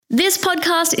This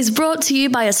podcast is brought to you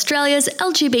by Australia's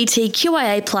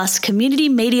LGBTQIA+ community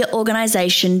media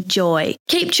organisation, Joy.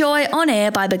 Keep Joy on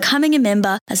air by becoming a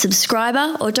member, a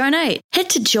subscriber or donate. Head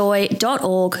to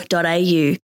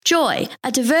joy.org.au. Joy,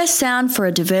 a diverse sound for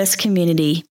a diverse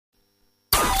community.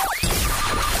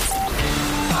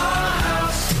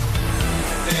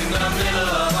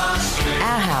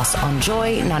 On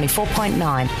Joy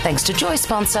 94.9. Thanks to Joy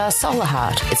sponsor Solar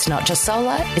Heart. It's not just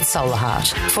solar, it's Solar Heart.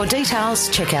 For details,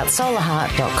 check out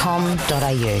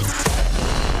solarheart.com.au.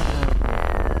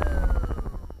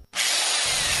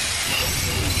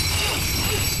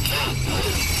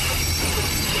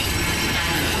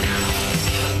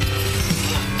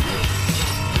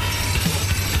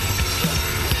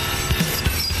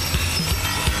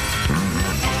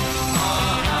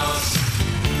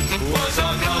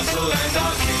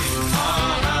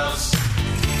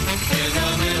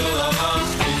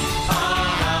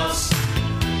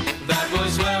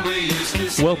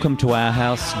 Welcome to Our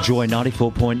House, Joy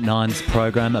 94.9's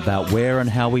program about where and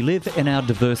how we live in our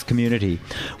diverse community.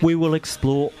 We will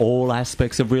explore all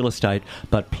aspects of real estate,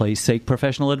 but please seek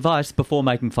professional advice before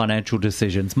making financial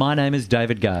decisions. My name is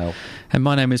David Gale. And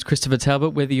my name is Christopher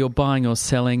Talbot. Whether you're buying or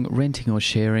selling, renting or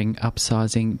sharing,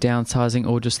 upsizing, downsizing,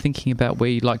 or just thinking about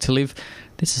where you'd like to live,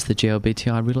 this is the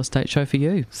GLBTI Real Estate Show for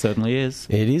you. Certainly is.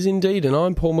 It is indeed, and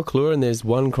I'm Paul McClure, and there's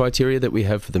one criteria that we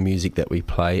have for the music that we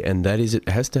play, and that is it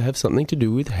has to have something to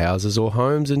do with houses or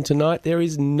homes, and tonight there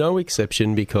is no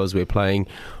exception because we're playing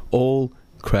All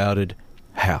Crowded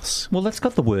House. Well, that's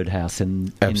got the word house in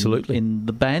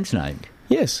the band's name.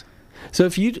 Yes. So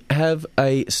if you'd have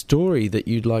a story that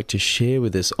you'd like to share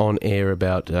with us on air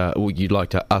about, or you'd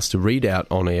like us to read out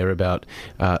on air about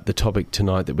the topic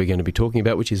tonight that we're going to be talking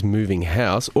about, which is moving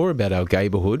house, or about our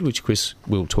gayborhood, which Chris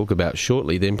will talk about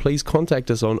shortly, then please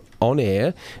contact us on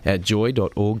air at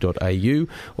joy.org.au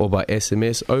or by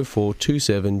SMS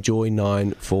 0427 Joy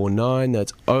 949.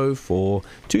 That's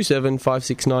 0427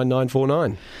 569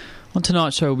 949. On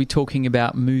tonight's show, we'll be talking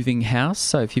about moving house.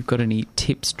 So if you've got any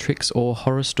tips, tricks or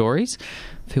horror stories,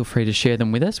 feel free to share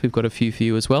them with us. We've got a few for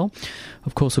you as well.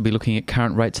 Of course, we'll be looking at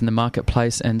current rates in the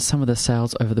marketplace and some of the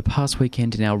sales over the past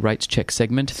weekend in our Rates Check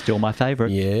segment. Still my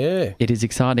favourite. Yeah. It is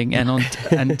exciting.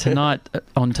 And tonight,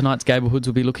 on tonight's Gayborhoods,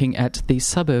 we'll be looking at the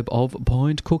suburb of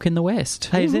Point Cook in the west.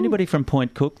 Hey, is anybody from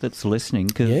Point Cook that's listening?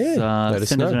 Because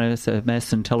send us an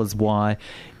SMS and tell us why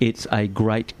it's a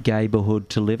great gayborhood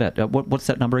to live at. What's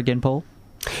that number again, Paul?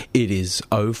 It is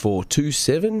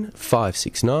 0427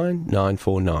 569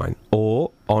 949 or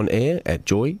on air at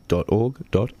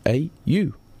joy.org.au.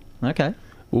 Okay.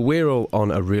 Well, we're all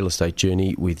on a real estate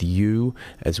journey with you,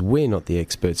 as we're not the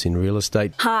experts in real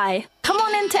estate. Hi, come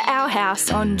on into Our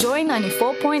House on Joy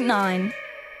 94.9.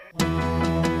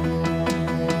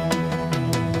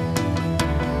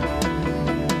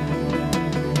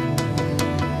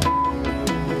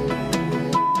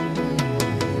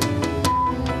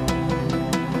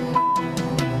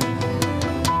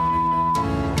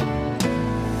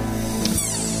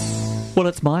 Well,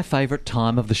 it's my favourite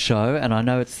time of the show, and I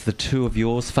know it's the two of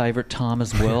yours' favourite time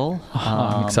as well.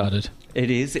 I'm excited. It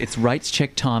is. It's rates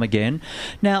check time again.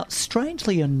 Now,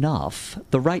 strangely enough,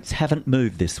 the rates haven't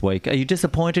moved this week. Are you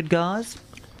disappointed, guys?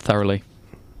 Thoroughly.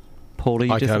 Paul, are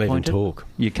you disappointed? I can't even talk.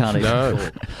 You can't even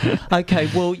talk. Okay,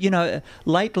 well,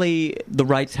 lately the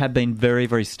rates have been very,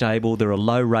 very stable. There are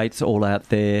low rates all out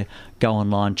there. Go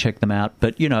online, check them out.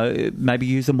 But, maybe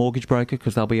use a mortgage broker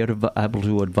because they'll be able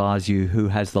to advise you who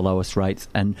has the lowest rates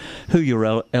and who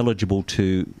you're eligible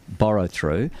to borrow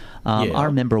through. I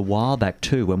remember a while back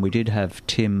too when we did have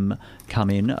Tim come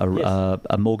in,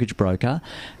 a mortgage broker,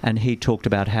 and he talked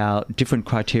about how different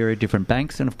criteria, different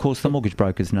banks, and of course the mortgage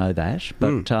brokers know that.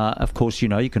 But of course,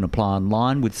 you can apply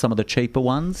online with some of the cheaper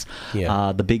ones.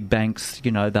 Yeah. The big banks,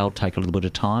 they'll take a little bit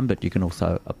of time, but you can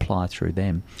also apply through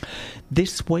them.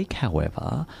 This week,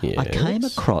 however, I came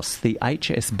across the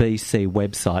HSBC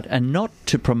website, and not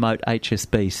to promote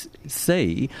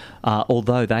HSBC,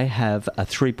 although they have a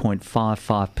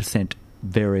 3.55%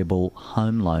 variable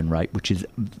home loan rate, which is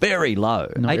very low.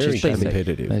 Very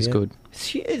competitive. That's good.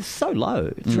 It's so low.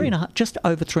 3.5, just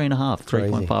over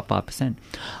 3.55%.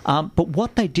 But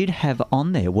what they did have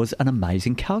on there was an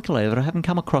amazing calculator that I haven't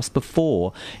come across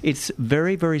before. It's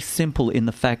very, very simple in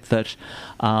the fact that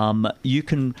you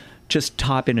can just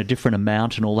type in a different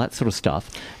amount and all that sort of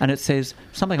stuff, and it says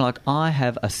something like, I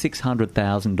have a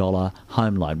 $600,000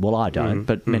 home loan. Well, I don't,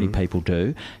 but many people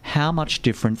do. How much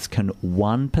difference can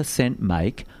 1%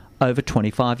 make over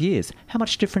 25 years? How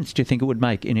much difference do you think it would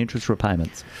make in interest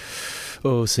repayments?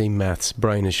 Oh, see, maths.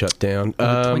 Brain is shut down.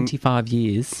 Over 25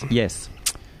 years? Yes.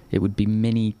 it would be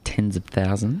many tens of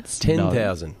thousands.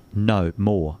 10,000. No,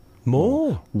 more.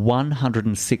 More?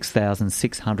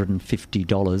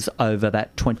 $106,650 over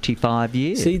that 25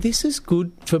 years. See, this is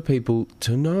good for people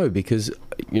to know because,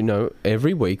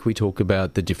 every week we talk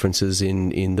about the differences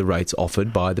in the rates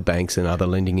offered by the banks and other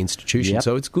lending institutions. Yep.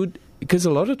 So it's good because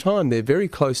a lot of time they're very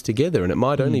close together and it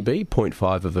might only be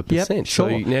 0.5%. Yep, So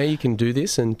sure. now you can do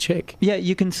this and check. Yeah,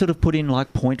 you can sort of put in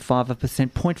like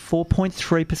 0.5%, 0.4%,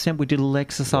 0.3%. We did a little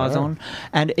exercise Wow. on.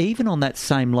 And even on that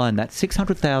same loan, that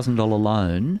 $600,000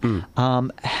 loan,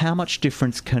 how much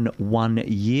difference can 1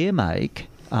 year make?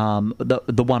 The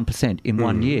 1% in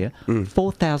 1 year,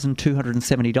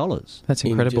 $4,270. That's In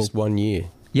incredible. just 1 year.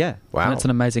 Yeah. Wow. And that's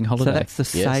an amazing holiday. So that's the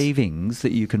Yes. savings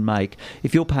that you can make.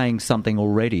 If you're paying something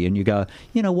already and you go,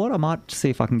 you know what, I might see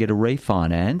if I can get a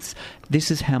refinance,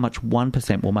 this is how much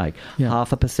 1% will make. Yeah.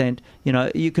 0.5%,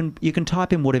 you can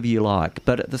type in whatever you like.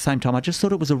 But at the same time, I just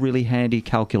thought it was a really handy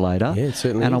calculator. Yeah, it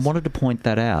certainly And is. I wanted to point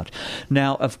that out.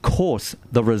 Now, of course,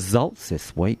 the results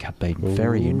this week have been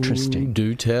very interesting.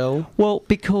 Do tell. Well,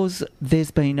 because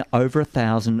there's been over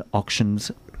 1,000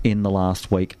 auctions in the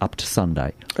last week up to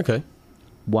Sunday. Okay.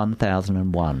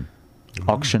 1,001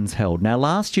 auctions held. Now,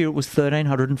 last year it was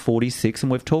 1,346,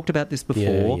 and we've talked about this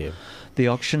before. Yeah. The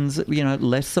auctions,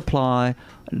 less supply,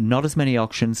 not as many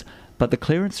auctions, but the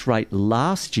clearance rate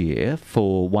last year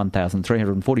for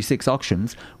 1,346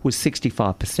 auctions was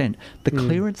 65%. The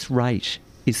clearance rate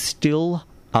is still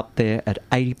up there at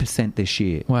 80% this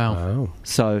year. Wow. Wow.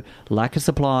 So, lack of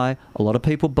supply, a lot of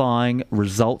people buying,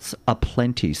 results are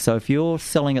plenty. So, if you're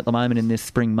selling at the moment in this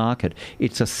spring market,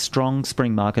 it's a strong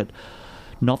spring market.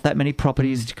 Not that many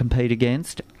properties to compete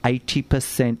against.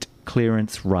 80%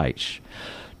 clearance rate.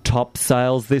 Top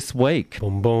sales this week.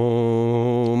 Boom,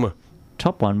 boom.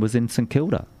 Top one was in St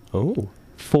Kilda. Oh.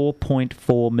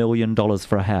 $4.4 million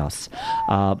for a house.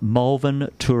 Malvern,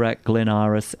 Toorak, Glen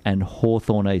Iris and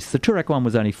Hawthorne East. The Toorak one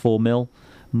was only $4 million.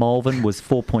 Malvern was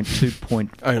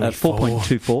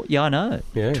 4.24. Yeah, I know.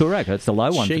 Yeah. Toorak, it's the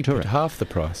low one Cheap for at Toorak. half the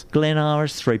price. Glen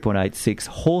Iris, 3.86.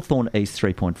 Hawthorne East,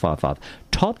 3.55.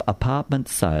 Top apartment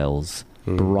sales.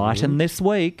 Brighton this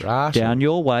week. Brighton. Down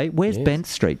your way. Where's Yes. Bent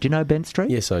Street? Do you know Bent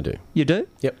Street? Yes, I do. You do?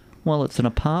 Yep. Well, it's an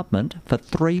apartment for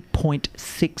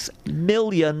 $3.6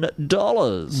 million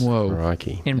Whoa.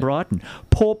 Crikey. in Brighton.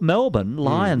 Port Melbourne,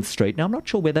 Lyons Street. Now, I'm not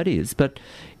sure where that is, but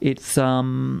it's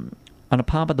an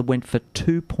apartment that went for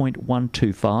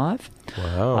 $2.125.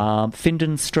 Wow.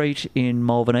 Findon Street in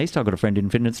Malvern East. I've got a friend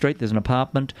in Findon Street. There's an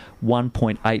apartment,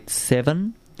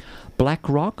 $1.87. Black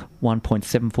Rock,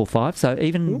 1.745. So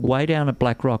even way down at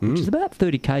Black Rock, which is about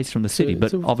 30 k's from the city, but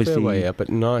It's a obviously fair way up, but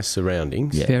nice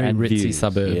surroundings. Yeah. Very and ritzy views.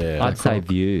 suburb. Yeah. I'd say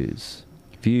views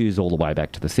all the way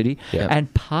back to the city. Yeah.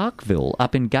 And Parkville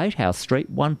up in Gatehouse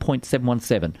Street,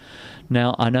 1.717.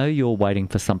 Now, I know you're waiting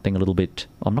for something a little bit,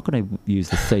 I'm not going to use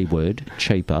the C word,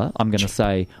 cheaper. I'm going to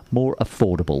say more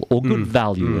affordable or good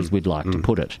value, as we'd like to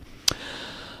put it.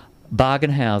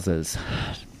 Bargain houses.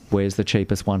 Where's the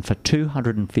cheapest one for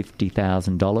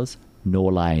 $250,000?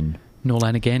 Norlane.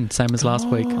 Norlane again, same as last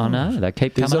week. I know, they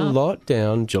keep There's coming a up. lot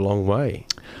down Geelong Way.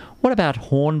 What about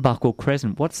Hornbuckle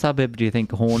Crescent? What suburb do you think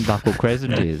Hornbuckle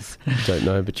Crescent is? Don't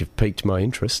know, but you've piqued my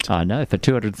interest. I know. For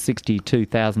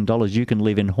 $262,000, you can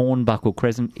live in Hornbuckle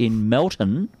Crescent in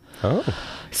Melton. Oh.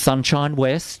 Sunshine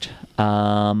West.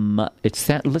 It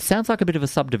sounds like a bit of a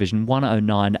subdivision.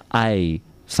 109A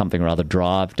something or other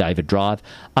drive, David Drive.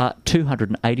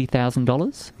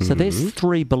 $280,000. So there's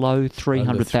three below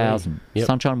 300,000. Yep.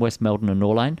 Sunshine West, Melton and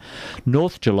Norlane.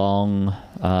 North Geelong,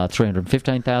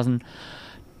 315,000.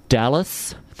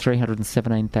 Dallas,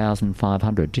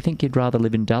 317,500. Do you think you'd rather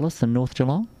live in Dallas than North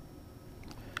Geelong?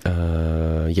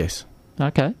 Yes.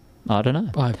 Okay. I don't know.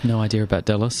 I have no idea about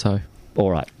Dallas, so All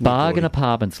right. Bargain boy.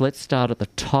 apartments. Let's start at the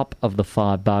top of the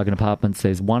 5 bargain apartments.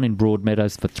 There's one in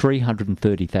Broadmeadows for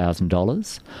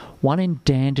 $330,000. One in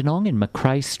Dandenong in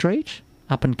McRae Street,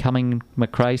 up and coming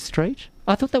McRae Street.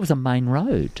 I thought that was a main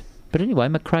road. But anyway,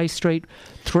 McRae Street,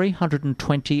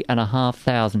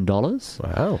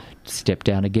 $320,500. Wow. Step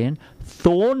down again.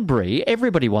 Thornbury.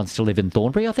 Everybody wants to live in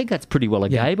Thornbury. I think that's pretty well a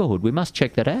Yeah. neighbourhood. We must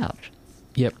check that out.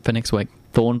 yep, for next week.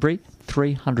 Thornbury,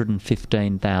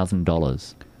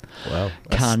 $315,000. Wow.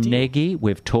 A Carnegie,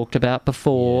 we've talked about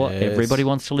before. Yes. Everybody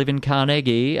wants to live in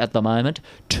Carnegie at the moment.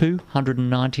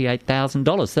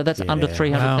 $298,000. So that's under Yeah.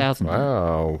 $300,000. steal.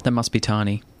 Wow. That must be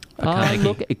tiny. for Oh, Carnegie.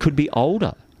 look, it could be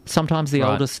older. Sometimes the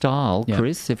Right. older style, Yeah.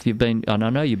 Chris, if you've been, and I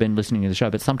know you've been listening to the show,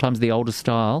 but sometimes the older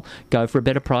style go for a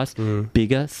better price,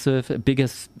 bigger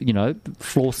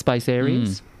floor space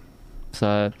areas.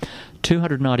 So,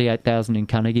 $298,000 in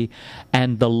Carnegie,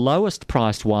 and the lowest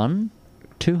priced one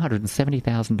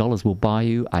 $270,000 will buy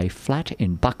you a flat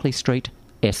in Buckley Street,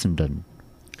 Essendon.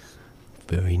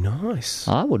 Very nice.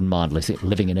 I wouldn't mind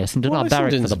living in Essendon. Well, I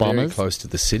barrack for Essendon's the Bombers. very close to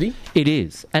the city. It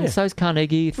is. And Yeah. so's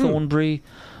Carnegie, Thornbury,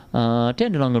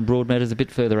 Dandenong and Broadmeadows a bit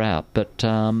further out. But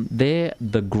they're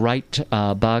the great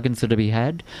bargains that are to be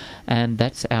had. And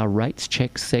that's our rates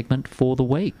check segment for the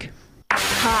week.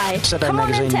 Hi, Saturday come on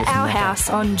magazine into with our Napa. house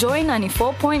on Joy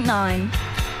 94.9.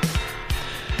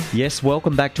 Yes,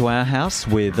 welcome back to our house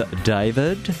with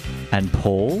David and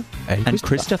Paul And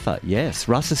Christopher. Yes,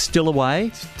 Russ is still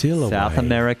away. Still South away.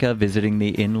 America visiting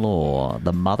the in-law,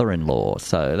 the mother-in-law.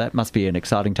 So that must be an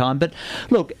exciting time. But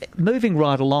look, moving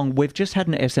right along, we've just had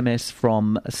an SMS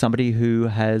from somebody who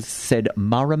has said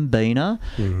Murrumbeena,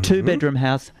 two-bedroom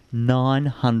house,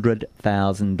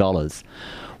 $900,000.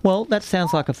 Well, that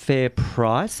sounds like a fair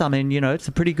price. I mean, you know, it's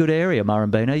a pretty good area,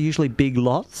 Murrumbeena, usually big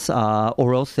lots,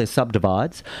 or else they're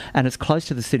subdivides, and it's close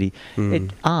to the city.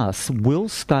 It asks, will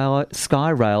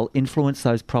Skyrail influence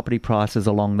those property prices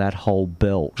along that whole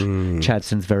belt?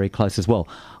 Chadstone's very close as well.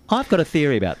 I've got a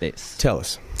theory about this. Tell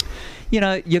us. You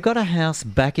know, you've got a house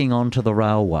backing onto the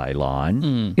railway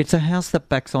line. It's a house that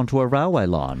backs onto a railway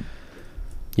line.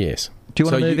 Yes. Do you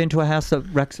want So to move into a house that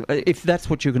racks... If that's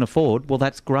what you can afford, well,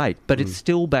 that's great. But it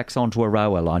still backs onto a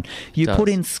railway line. You Does. put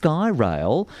in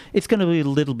Skyrail, it's going to be a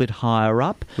little bit higher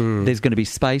up. There's going to be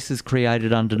spaces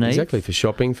created underneath. Exactly, for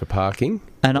shopping, for parking.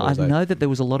 And all I of that. know that there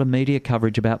was a lot of media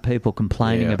coverage about people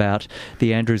complaining Yeah. about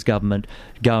the Andrews government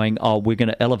going, oh, we're going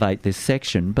to elevate this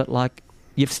section. But, like,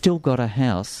 you've still got a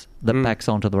house that backs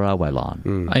onto the railway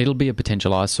line. It'll be a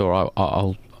potential eyesore,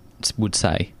 I would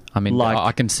say. I mean, Like-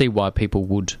 I can see why people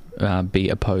would be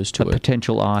opposed to A it.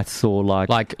 potential eyesore like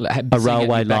Like a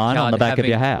railway line on the back of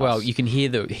your house. Well, you can hear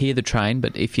the train,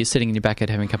 but if you're sitting in your backyard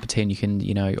having a cup of tea, and you can,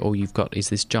 you know, all you've got is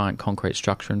this giant concrete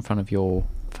structure in front of your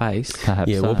face. Perhaps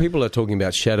Yeah, so. well, people are talking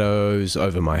about shadows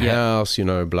over my Yeah. house, you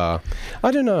know, blah.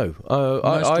 I don't know.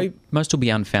 Most will be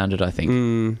unfounded, I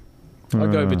think. I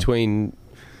go between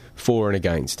for and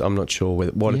against. I'm not sure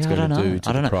what it's Yeah, I going don't to know. do to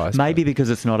I don't the know. price. Maybe but- because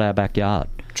it's not our backyard.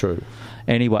 True.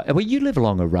 Anyway, well, you live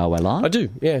along a railway line. I do,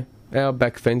 yeah. Our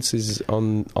back fence is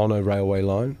on a railway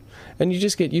line, and you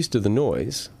just get used to the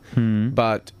noise.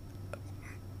 But,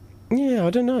 yeah, I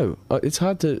don't know. It's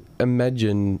hard to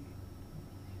imagine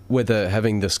whether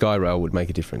having the Skyrail would make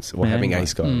a difference, or Yeah, having anyway. a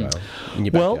Skyrail in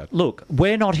your Well, backyard. look,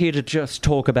 we're not here to just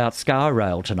talk about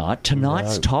Skyrail tonight.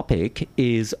 Tonight's No. topic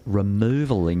is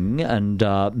removaling and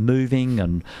moving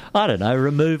and, I don't know,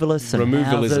 removalists and Removalism.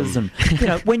 houses and, you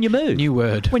know, when you move. New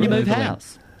word. When you move Removaling.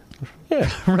 house. Yeah,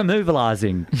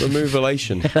 Removalising.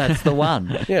 removalation. That's the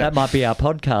one. Yeah. That might be our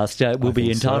podcast. Will be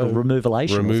think entitled so.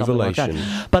 Removalation. Or something like that.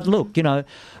 Removalation. But look, you know,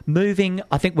 moving,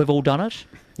 I think we've all done it.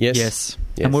 Yes. Yes.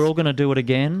 And we're all going to do it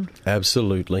again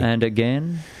Absolutely. and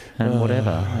again and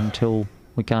whatever until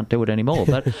we can't do it anymore.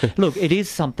 But look, it is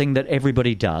something that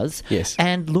everybody does. Yes.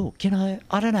 And look, you know,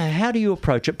 I don't know, how do you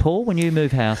approach it, Paul, when you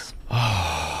move house?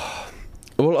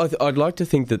 Well, I'd like to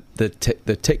think that the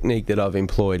technique that I've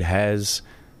employed has,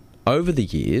 over the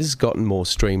years, gotten more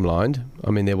streamlined. I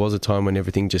mean, there was a time when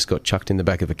everything just got chucked in the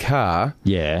back of a car.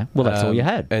 Yeah. Well, that's all you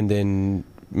had. And then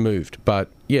moved. But,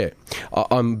 yeah,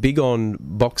 I'm big on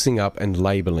boxing up and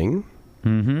labelling.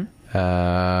 Mm-hmm.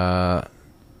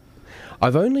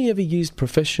 I've only ever used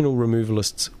professional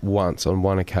removalists once on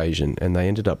one occasion, and they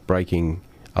ended up breaking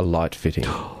a light fitting.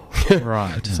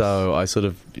 Right. So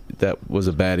that was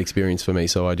a bad experience for me,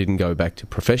 so I didn't go back to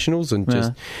professionals and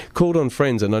just called on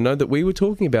friends. And I know that we were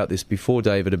talking about this before,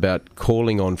 David, about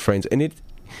calling on friends, and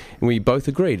we both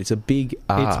agreed it's a big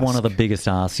ask. It's one of the biggest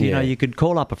asks. You Yeah. know, you could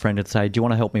call up a friend and say, do you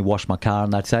want to help me wash my car?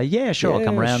 And they'd say, yeah, sure, I'll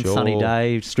come Yeah, around, sure. sunny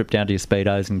day, strip down to your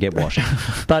Speedos and get washed.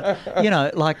 But, you know,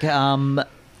 like...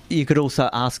 you could also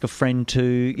ask a friend to,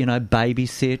 you know,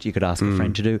 babysit. You could ask a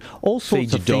friend to do all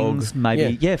sorts Feed of your dog. things.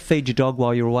 Maybe, feed your dog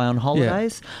while you're away on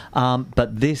holidays.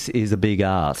 But this is a big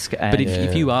ask. And But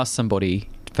if you ask somebody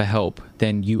for help,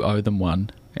 then you owe them one.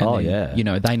 And Oh, then, yeah. You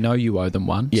know, they know you owe them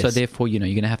one. Yes. So therefore, you know,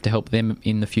 you're going to have to help them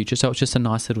in the future. So it's just a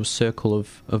nice little circle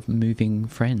of moving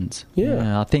friends.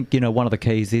 Yeah. I think, you know, one of the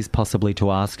keys is possibly to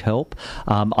ask help.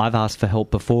 I've asked for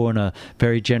help before, and a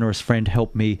very generous friend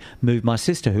helped me move my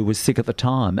sister who was sick at the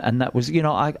time. And that was, you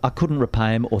know, I couldn't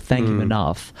repay him or thank him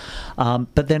enough.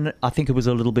 But then I think it was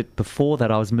a little bit before that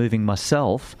I was moving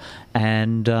myself,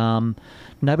 and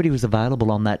nobody was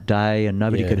available on that day and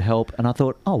nobody Yeah. could help. And I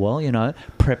thought, oh, well, you know,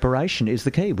 preparation is the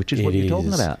key, which is what you're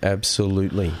talking about.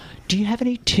 Absolutely. Do you have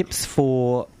any tips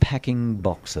for packing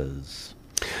boxes?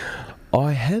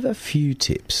 I have a few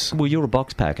tips. Well, you're a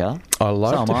box packer. I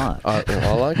like So to, am I.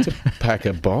 I like to pack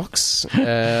a box.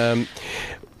 Well,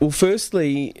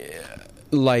 firstly,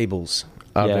 labels.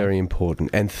 are Yeah. very important,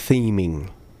 and theming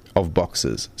of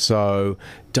boxes. So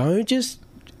don't just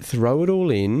throw it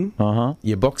all in. Uh-huh.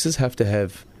 Your boxes have to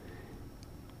have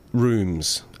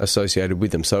rooms associated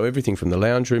with them. So everything from the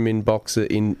lounge room in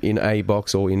a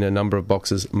box or in a number of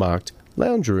boxes marked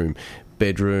lounge room,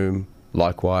 bedroom,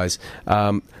 likewise.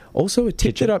 Also a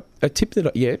tip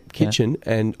kitchen.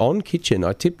 And on kitchen,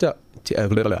 I picked up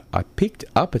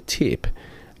a tip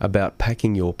about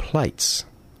packing your plates.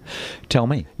 Tell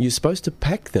me. You're supposed to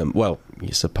pack them. Well,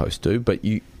 you're supposed to, but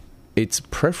it's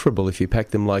preferable if you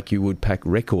pack them like you would pack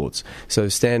records. So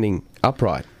standing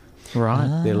upright.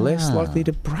 Right. They're less likely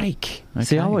to break.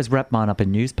 See, I always wrap mine up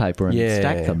in newspaper and Yeah,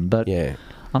 stack them, but yeah.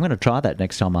 I'm going to try that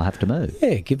next time I have to move.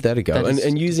 Yeah, give that a go. That is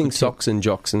And a using good tip. socks and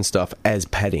jocks and stuff as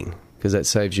padding, because that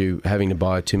saves you having to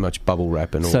buy too much bubble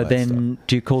wrap and all So that then,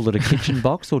 do you call it a kitchen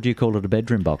box or do you call it a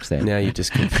bedroom box then? stuff. Now you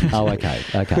just confuse. Oh, okay.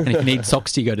 And if you need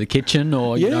socks, do you go to the kitchen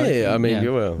or Yeah, I mean, yeah.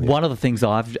 well, yeah. One of the things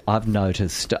I've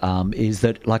noticed is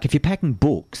that, like, if you're packing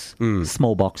books,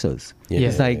 small boxes,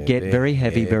 because they get they're very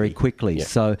heavy very heavy. quickly. Yeah.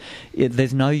 So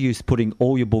there's no use putting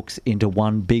all your books into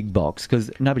one big box because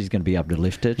nobody's going to be able to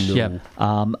lift it. No. Yep.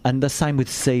 And the same with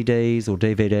CDs or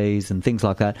DVDs and things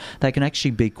like that. They can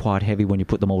actually be quite heavy when you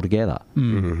put them all together.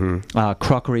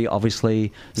 Crockery,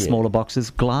 obviously, smaller boxes.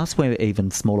 Glassware,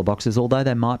 even smaller boxes, although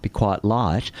they might be quite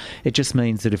light. It just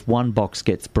means that if one box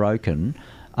gets broken,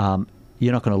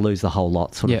 you're not going to lose the whole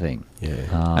lot sort Yeah. of thing.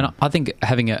 Yeah. And I think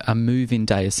having a move-in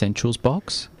day essentials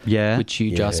box, Yeah. which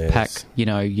you just Yes. pack,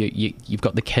 you've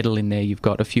got the kettle in there, you've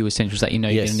got a few essentials that you're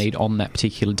Yes. going to need on that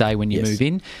particular day when you Yes. move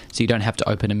in, so you don't have to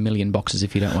open a million boxes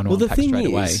if you don't want to Well, the unpack thing straight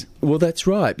is, away. well, that's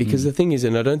right, because the thing is,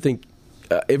 and I don't think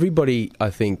everybody,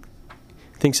 I think,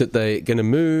 thinks that they're going to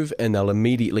move and they'll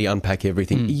immediately unpack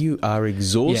everything. You are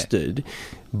exhausted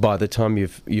by the time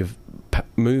you've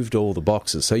moved all the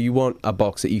boxes. So you want a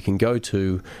box that you can go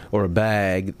to, or a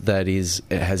bag that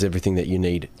has everything that you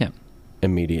need Yeah.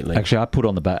 immediately. Actually, I put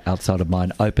on the outside of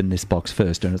mine, open this box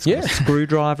first, and it's got a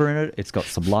screwdriver in it, it's got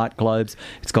some light globes,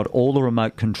 it's got all the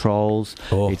remote controls,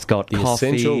 Oh, it's got the coffee,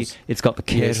 essentials. it's got the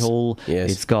Yes. kettle,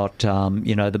 Yes. it's got,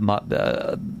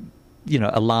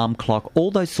 alarm clock,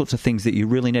 all those sorts of things that you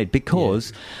really need,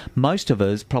 because most of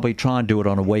us probably try and do it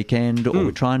on a weekend, or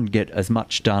we try and get as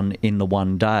much done in the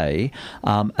one day,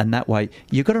 and that way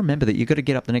you've got to remember that you've got to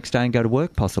get up the next day and go to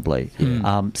work possibly.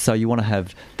 So you want to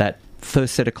have that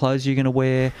first set of clothes you're going to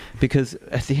wear, because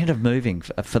at the end of moving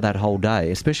for that whole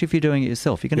day, especially if you're doing it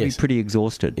yourself, you're going to Yes. be pretty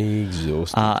exhausted.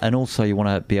 And also you want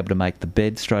to be able to make the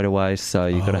bed straight away, so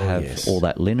you've got to have all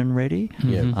that linen ready,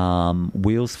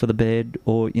 wheels for the bed,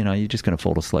 or you're just going to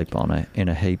fall asleep in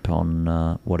a heap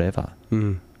on whatever.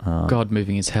 God,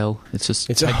 moving is hell.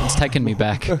 It's taken me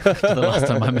back to the last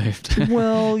time I moved.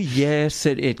 Well, yes,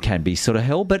 it can be sort of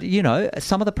hell, but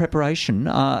some of the preparation.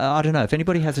 I don't know if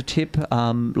anybody has a tip.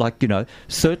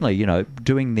 Certainly,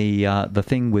 doing the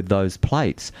thing with those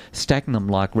plates, stacking them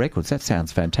like records. That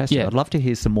sounds fantastic. Yeah. I'd love to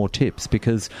hear some more tips,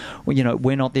 because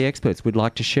we're not the experts. We'd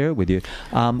like to share it with you.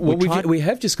 We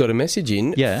have just got a message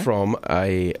in Yeah. from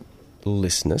a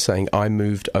listener saying, I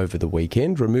moved over the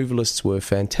weekend. Removalists were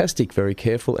fantastic, very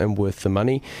careful and worth the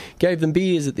money. Gave them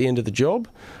beers at the end of the job.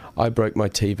 I broke my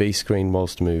TV screen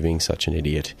whilst moving. Such an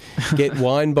idiot. Get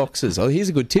wine boxes. Oh, here's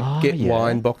a good tip. Get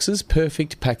wine boxes.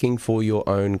 Perfect packing for your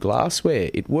own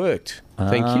glassware. It worked.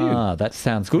 Thank you. That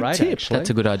sounds Good great, tip. actually. That's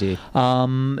a good idea.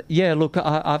 Look,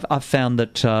 I've found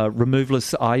that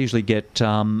removalists, I usually get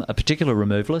a particular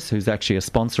removalist who's actually a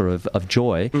sponsor of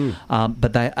Joy,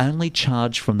 but they only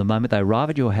charge from the moment they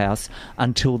arrive at your house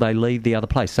until they leave the other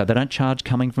place. So they don't charge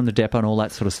coming from the depot and all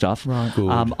that sort of stuff. Right. Good.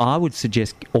 I would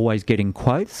suggest always getting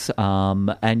quotes,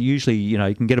 and usually, you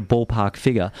can get a ballpark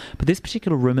figure, but this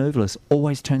particular removalist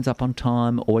always turns up on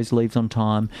time, always leaves on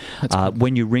time.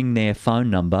 When you ring their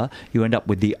phone number, you end up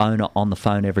with the owner on the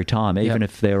phone every time, even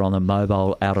if they're on a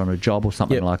mobile out on a job or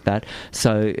something like that.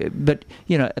 So, but,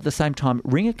 at the same time,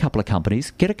 ring a couple of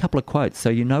companies, get a couple of quotes so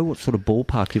you know what sort of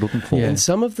ballpark you're looking for. And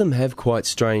some of them have quite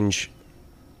strange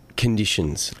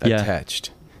conditions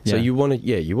attached. So you want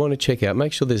to check out,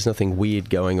 make sure there's nothing weird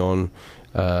going on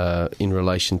in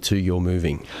relation to your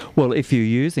moving. Well, if you're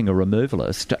using a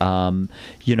removalist,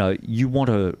 you want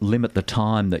to limit the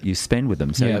time that you spend with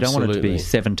them. So you don't want it to be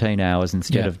 17 hours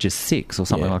instead of just 6 or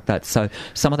something like that. So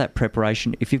some of that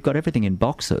preparation, if you've got everything in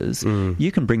boxes,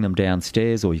 you can bring them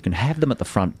downstairs, or you can have them at the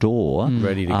front door.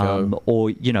 Ready to go.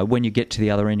 Or, when you get to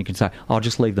the other end, you can say, I'll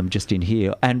just leave them just in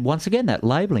here. And once again, that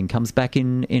labelling comes back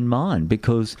in mind,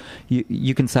 because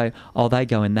you can say, they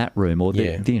go in that room, or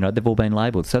they've all been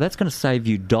labelled. So that's going to save save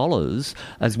you dollars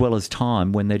as well as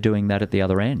time when they're doing that at the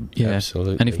other end. Yeah,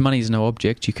 Absolutely. And if money's no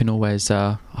object, you can always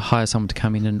hire someone to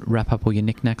come in and wrap up all your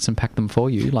knickknacks and pack them for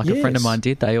you. Like a friend of Yes. mine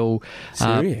did. They all,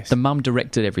 Serious? the mum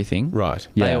directed everything. Right.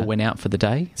 They Yeah. all went out for the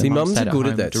day. The See, mum mums stayed are good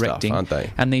home at that stuff, aren't they?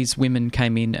 And these women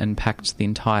came in and packed the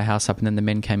entire house up, and then the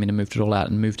men came in and moved it all out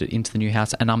and moved it into the new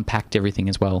house and unpacked everything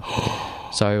as well.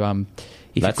 So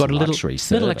if That's you've got a luxury little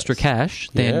service. extra cash,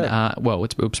 then Yeah. it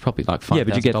was probably like $5,000 Yeah,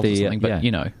 but you get or the, something. But yeah.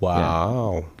 you know,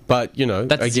 Wow. But, you know,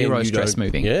 That's again, zero you stress don't-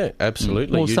 moving. Yeah,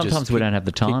 absolutely. Well, You sometimes just we don't have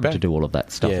the kick time back. to do all of that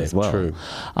stuff Yeah, as well. true.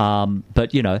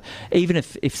 But, you know, even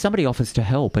if somebody offers to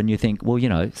help and you think, well, you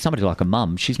know, somebody like a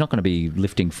mum, she's not going to be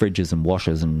lifting fridges and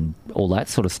washers and all that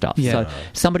sort of stuff. Yeah. So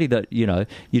somebody that, you know,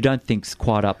 you don't think's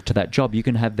quite up to that job, you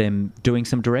can have them doing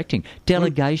some directing.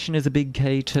 Delegation is a big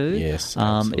key too. Yes,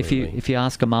 If you absolutely.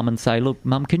 ask a mum and say, look,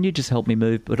 mum, can you just help me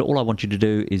move? But all I want you to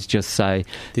do is just say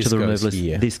This to the goes removalist,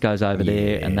 here. this goes over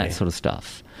there and Yeah. that sort of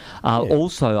stuff.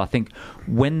 Also, I think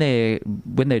when they're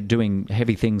doing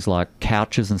heavy things like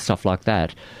couches and stuff like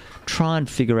that, try and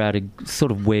figure out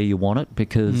sort of where you want it,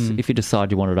 because if you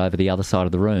decide you want it over the other side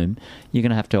of the room, you're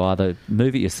going to have to either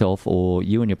move it yourself or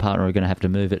you and your partner are going to have to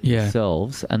move it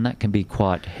yourselves, and that can be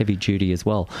quite heavy duty as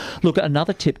well. Look,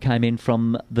 another tip came in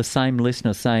from the same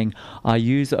listener saying, I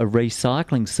use a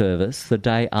recycling service the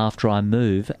day after I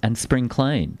move and spring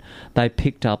clean. They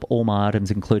picked up all my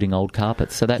items, including old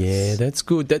carpets. So that's... Yeah, that's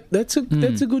good. That's a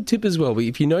good tip as well.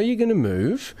 If you know you're going to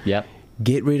move, Yep.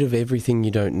 get rid of everything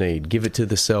you don't need. Give it to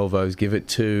the Salvos, give it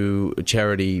to a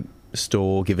charity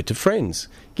store, give it to friends.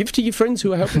 Give it to your friends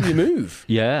who are helping you move.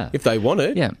 Yeah. If they want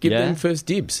it, give Yeah. them first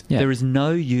dibs. Yeah. There is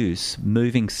no use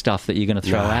moving stuff that you're going to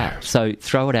throw out. So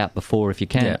throw it out before if you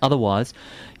can. Yeah. Otherwise,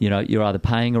 you know, you're either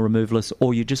paying a removalist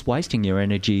or you're just wasting your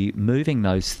energy moving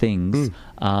those things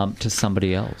to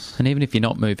somebody else. And even if you're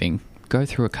not moving, go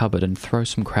through a cupboard and throw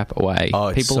some crap away. Oh,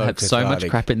 it's People so have so much cathartic.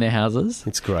 crap in their houses.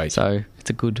 It's great. So it's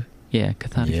a good,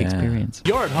 cathartic Yeah. experience.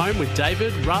 You're at home with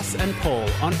David, Russ, and Paul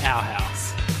on Our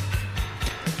House.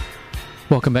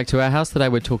 Welcome back to Our House. Today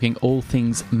we're talking all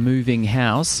things moving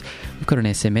house. We've got an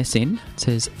SMS in. It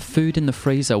says, food in the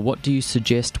freezer, what do you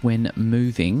suggest when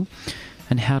moving?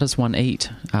 And how does one eat?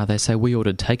 They say we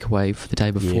ordered takeaway for the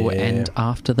day before Yeah. and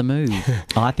after the move.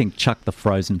 I think chuck the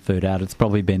frozen food out. It's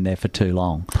probably been there for too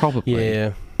long. Probably.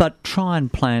 Yeah. But try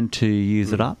and plan to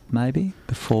use it up, maybe,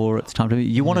 before it's time to...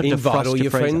 You want to Invite defrost all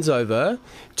your freezer. friends over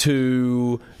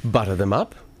to butter them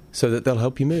up so that they'll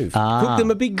help you move. Cook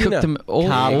them a big dinner. Cook them all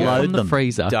Carb from the them.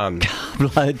 freezer. Done.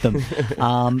 Load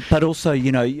them. But also,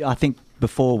 you know, I think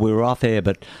before we were off air,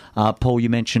 but Paul, you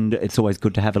mentioned it's always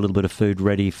good to have a little bit of food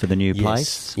ready for the new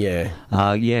place. Yeah.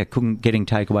 Getting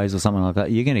takeaways or something like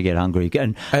that, you're going to get hungry.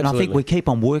 And I think Absolutely. we keep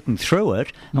on working through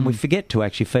it and we forget to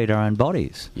actually feed our own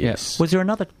bodies. Yes. Was there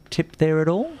another tip there at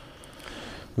all?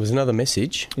 There was another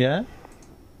message. Yeah.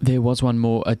 There was one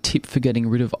more, a tip for getting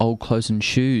rid of old clothes and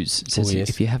shoes. It says Oh, yes.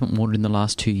 if you haven't worn it in the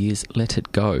last 2 years, let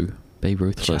it go. Be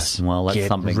ruthless. Well, that's Get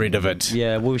something. rid of it.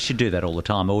 Yeah, well, we should do that all the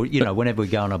time. Or, you know, whenever we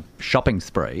go on a shopping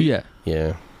spree. Yeah.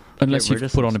 Yeah. Unless Get rid you've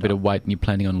of put some on a bit stuff. of weight and you're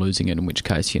planning on losing it, in which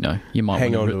case, you know, you might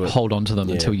Hang want on to it. hold on to them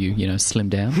Yeah. until you slim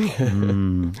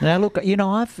down. Now, look, you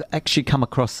know, I've actually come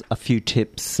across a few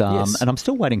tips, Yes. and I'm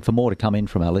still waiting for more to come in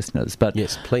from our listeners. But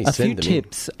Yes, please a send few them in.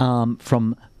 tips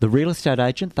from the real estate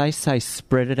agent. They say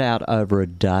spread it out over a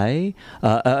day,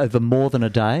 over more than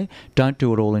a day. Don't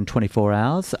do it all in 24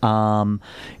 hours.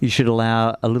 You should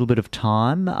allow a little bit of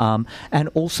time, and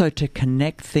also to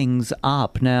connect things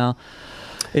up. Now,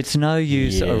 it's no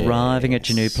use arriving at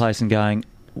your new place and going,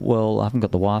 well, I haven't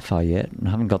got the Wi-Fi yet, and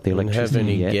I haven't got the Don't electricity have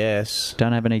any yet. gas.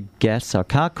 Don't have any gas, so I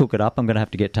can't cook it up. I'm going to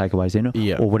have to get takeaways in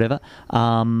Yeah. or whatever.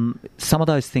 Some of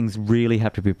those things really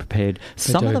have to be prepared.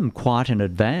 Some of do. them quite in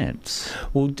advance.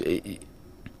 Well,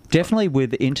 Definitely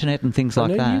with the internet and things I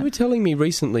like know that. you were telling me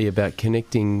recently about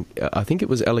connecting, I think it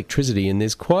was electricity, and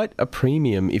there's quite a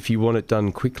premium if you want it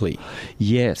done quickly.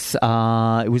 Yes,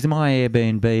 it was in my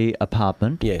Airbnb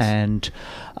apartment, Yes. and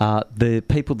the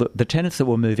people, the tenants that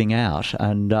were moving out,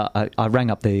 and I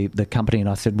rang up the company and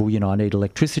I said, well, you know, I need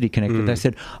electricity connected. They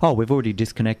said, oh, we've already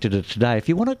disconnected it today. If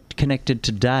you want it connected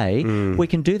today, we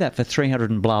can do that for $300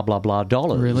 and blah blah blah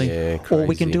dollars. Really? Yeah, Or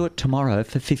we can crazy. do it tomorrow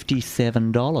for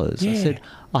 $57. I said,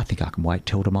 I think I can wait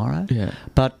till tomorrow. Yeah.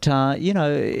 But, you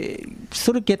know,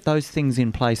 sort of get those things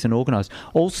in place and organised.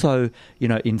 Also, you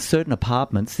know, in certain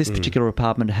apartments, this particular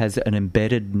apartment has an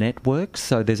embedded network,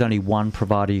 so there's only one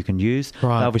provider you can use.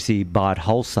 Right. They obviously buy it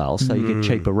wholesale, so you get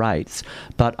cheaper rates.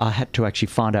 But I had to actually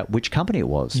find out which company it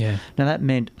was. Yeah. Now, that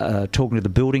meant talking to the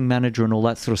building manager and all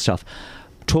that sort of stuff.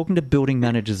 talking to building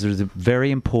managers is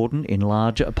very important in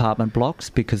large apartment blocks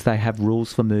because they have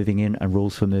rules for moving in and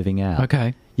rules for moving out.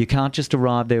 Okay. You can't just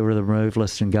arrive there with a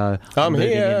removalist and go, I'm moving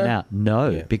here. in and out. No,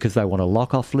 Yeah. because they want to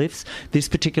lock off lifts. This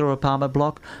particular apartment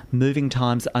block, moving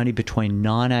times only between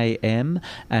 9 a.m.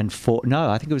 and 4... No,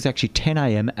 I think it was actually 10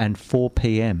 a.m. and 4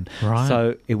 p.m. Right.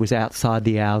 So it was outside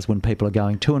the hours when people are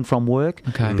going to and from work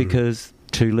Okay. because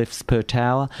 2 lifts per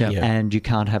tower Yep. Yeah. and you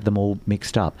can't have them all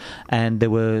mixed up. And there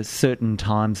were certain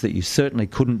times that you certainly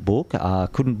couldn't book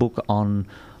on...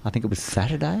 I think it was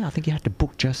Saturday. I think you had to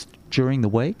book just during the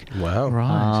week. Wow.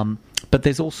 Right. But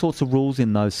there's all sorts of rules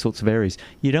in those sorts of areas.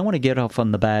 You don't want to get off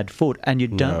on the bad foot, and you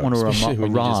don't No, want to especially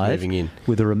when you're just arrive moving in.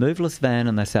 with a removalist van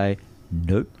and they say,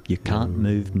 nope, you can't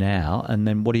move now. And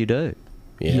then what do?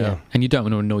 Yeah. And you don't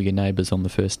want to annoy your neighbours on the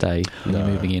first day when you're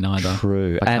moving in either.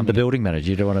 True. By And coming the building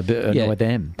manager, you don't want to annoy Yeah.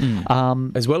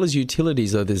 them. As well as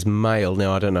utilities, though, there's mail.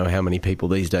 Now, I don't know how many people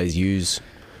these days use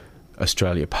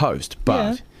Australia Post,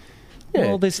 but...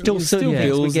 Well, there's still certain things we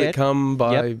bills that get. come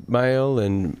by Yep. mail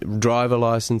and driver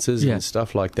licenses Yeah. and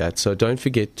stuff like that. So don't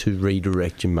forget to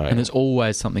redirect your mail. And there's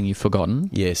always something you've forgotten.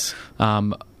 Yes.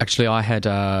 Actually, I had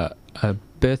a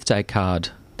birthday card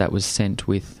that was sent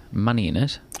with money in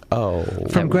it Oh.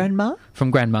 From Grandma?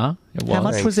 from Grandma. It was How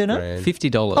much was in it? Gran.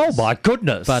 $50. Oh, my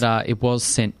goodness. But it was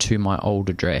sent to my old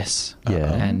address.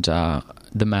 Yeah. And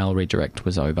the mail redirect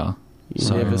was over. You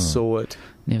So never saw it.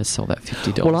 never saw that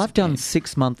 $50. Well, I've done again.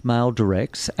 6-month mail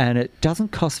directs, and it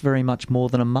doesn't cost very much more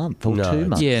than a month or No. 2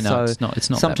 months. Yeah, no, So it's not that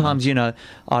Sometimes, much.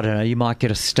 I don't know, you might get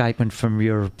a statement from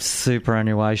your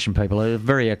superannuation people, a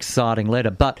very exciting letter.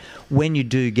 But when you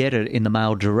do get it in the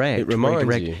mail direct, It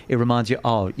reminds you. It reminds you,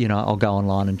 I'll go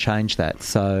online and change that.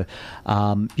 So,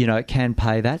 it can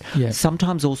pay that. Yeah.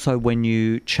 Sometimes also when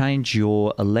you change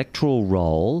your electoral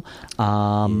roll,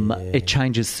 it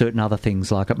changes certain other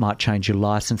things, like it might change your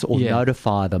licence or Yeah.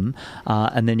 notify them,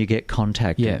 and then you get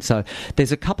contacted. Yeah. So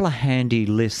there's a couple of handy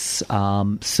lists,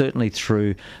 certainly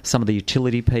through some of the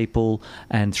utility people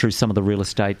and through some of the real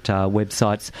estate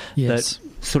websites Yes.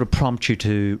 that sort of prompt you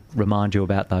to remind you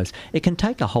about those. It can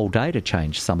take a whole day to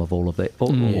change some of all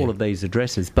of these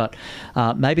addresses, but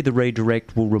maybe the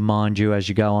redirect will remind you as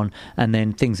you go on, and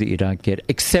then things that you don't get,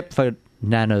 except for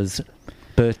Nana's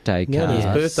birthday card. Nana's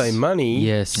birthday money.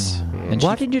 Yes. And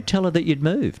Why she- didn't you tell her that you'd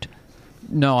moved?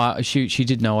 No, she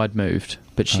did know I'd moved,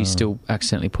 but she still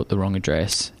accidentally put the wrong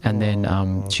address, and then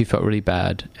she felt really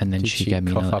bad, and then Did she she gave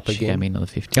me cough another. up She again? gave me another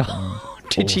 $50,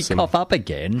 Did she Awesome. cough up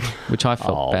again? which I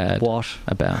felt Oh, bad what?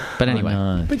 about. But anyway,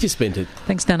 I know. But you spent it.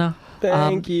 thanks, Nana.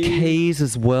 Thank you. Keys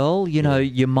as well.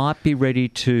 You might be ready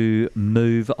to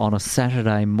move on a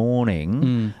Saturday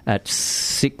morning at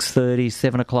 6:30,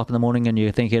 7 o'clock in the morning, and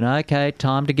you're thinking, okay,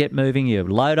 time to get moving. You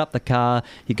load up the car,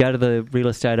 you go to the real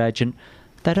estate agent.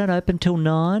 They don't open till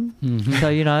 9.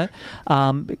 So,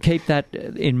 keep that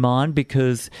in mind,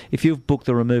 because if you've booked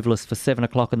the removalist for 7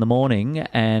 o'clock in the morning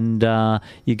and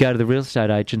you go to the real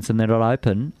estate agents and they're not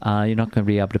open, you're not going to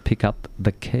be able to pick up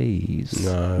the keys.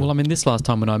 No. Well, I mean, this last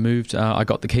time when I moved, I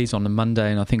got the keys on the Monday,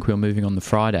 and I think we were moving on the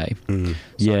Friday.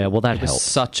 Yeah, well, that It was helps.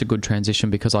 such a good transition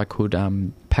because I could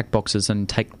pack boxes and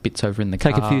take bits over in the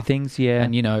car. Take a few things, yeah.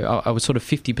 And, I was sort of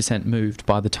 50% moved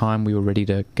by the time we were ready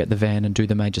to get the van and do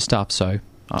the major stuff. So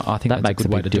I think that that's makes a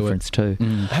good way big to difference do it. too.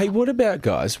 Hey, what about,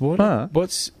 guys? What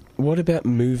about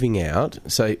moving out,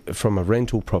 say, from a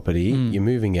rental property? You're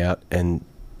moving out and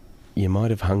you might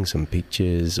have hung some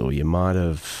pictures, or you might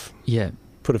have Yeah.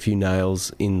 put a few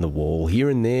nails in the wall here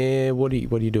and there. What do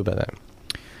you do about that?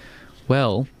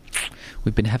 Well,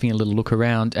 we've been having a little look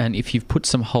around, and if you've put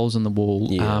some holes in the wall,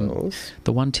 Yes.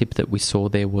 the one tip that we saw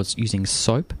there was using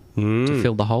soap Mm. to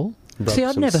fill the hole. Rub See,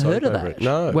 I'd some never soap heard of over that. it.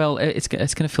 No. Well, it's going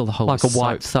to fill the hole Like with a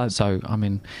white soap. So, I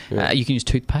mean, Yeah. you can use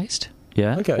toothpaste.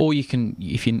 Yeah. Okay. Or you can,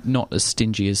 if you're not as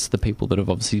stingy as the people that have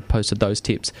obviously posted those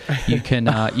tips, you can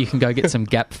go get some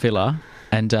gap filler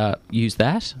and use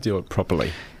that. Do it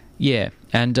properly. Yeah,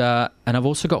 and I've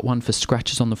also got one for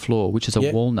scratches on the floor, which is a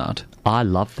Yeah. walnut. I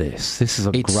love this. This is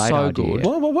a It's great so idea. good.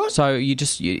 What? So you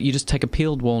just take a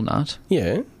peeled walnut,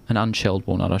 Yeah. an unshelled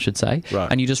walnut, I should say, Right.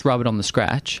 and you just rub it on the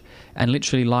scratch, and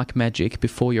literally like magic,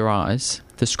 before your eyes,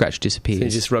 the scratch disappears. So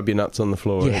you just rub your nuts on the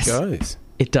floor Yes. and it goes.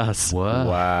 It does.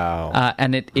 Wow.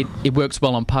 And it works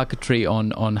well on parquetry,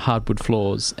 on hardwood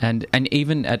floors, and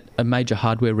even at a major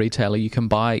hardware retailer, you can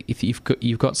buy, if you've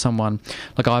got someone,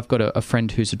 like I've got a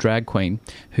friend who's a drag queen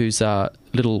whose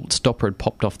little stopper had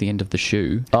popped off the end of the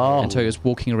shoe, and so he was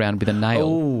walking around with a nail.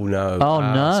 Oh, no. Oh,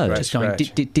 no. Scratch, Just going scratch.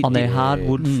 dit, dit, dit, On their dit.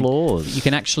 hardwood floors. You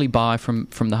can actually buy from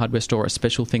the hardware store a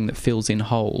special thing that fills in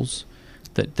holes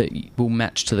that will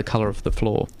match to the colour of the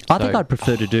floor. I think I'd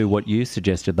prefer to do what you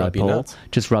suggested, though, Rub your Paul. nuts.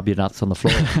 Just rub your nuts on the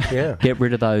floor. Yeah. Get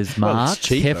rid of those Well, marks. it's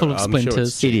cheaper. Careful of I'm sure splinters.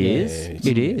 it's It cheap. is.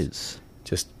 Yeah, It is.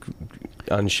 Just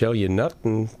unshell your nut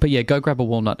and... But yeah, go grab a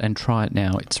walnut and try it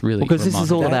now. It's really Because this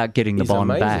is all remarkable. about getting the is bond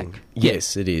amazing. back.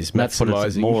 Yes, it is. That's what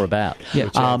it's Maximising more about. Yeah. your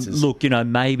chances. Look,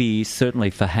 maybe certainly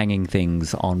for hanging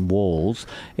things on walls,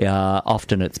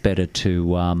 often it's better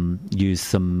to use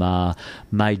some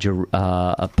major...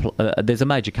 there's a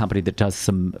major company that does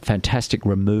some fantastic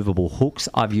removable hooks.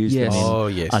 I've used Yes. them in Oh,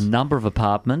 yes. a number of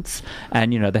apartments.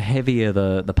 And, the heavier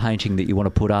the painting that you want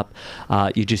to put up,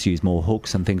 you just use more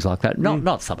hooks and things like that.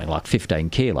 Not something like 15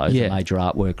 kilos, Yeah. a major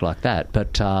artwork like that.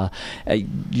 But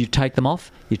you take them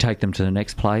off, you take them to the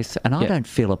next place, and I Yeah. don't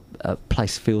feel a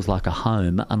place feels like a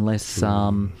home unless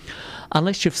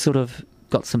you've sort of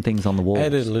got some things on the walls.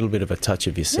 Add a little bit of a touch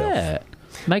of yourself. Yeah.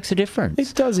 Makes a difference.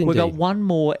 It does We've got indeed. one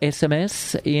more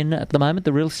SMS in at the moment.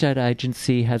 The real estate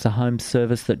agency has a home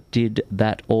service that did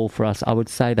that all for us. I would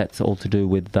say that's all to do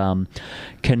with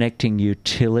connecting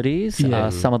utilities. Yeah.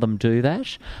 Some of them do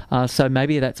that. So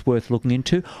maybe that's worth looking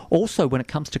into. Also, when it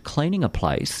comes to cleaning a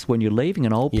place, when you're leaving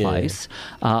an old Yeah. place,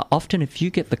 often if you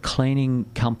get the cleaning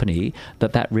company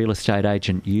that real estate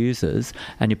agent uses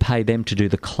and you pay them to do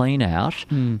the clean out,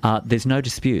 there's no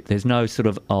dispute. There's no sort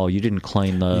of, you didn't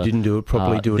clean the... You didn't do it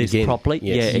properly, do it this again. properly.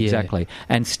 Yes. Yeah, Yeah. exactly.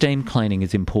 And steam cleaning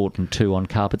is important too on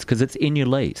carpets because it's in your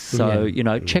lease. So,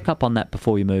 check up on that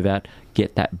before you move out.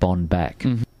 Get that bond back.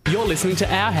 You're listening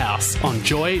to Our House on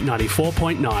Joy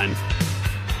 94.9.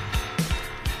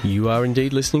 You are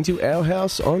indeed listening to Our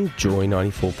House on Joy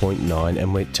 94.9,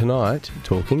 and we're tonight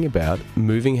talking about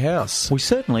moving house. We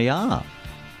certainly are.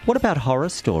 What about horror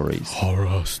stories?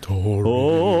 Horror story.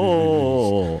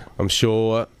 Oh. I'm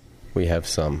sure we have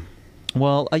some.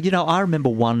 Well, I remember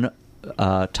one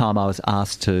time I was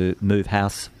asked to move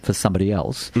house for somebody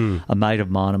else. A mate of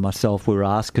mine and myself, we were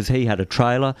asked because he had a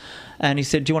trailer and he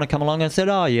said, do you want to come along? And I said,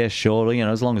 oh, yeah, sure,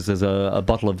 as long as there's a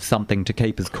bottle of something to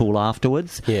keep us cool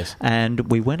afterwards. Yes.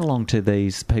 And we went along to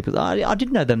these people. I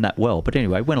didn't know them that well, but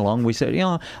anyway, went along. We said,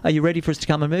 are you ready for us to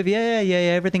come and move? Yeah,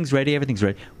 everything's ready.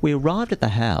 We arrived at the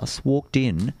house, walked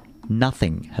in,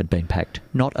 nothing had been packed.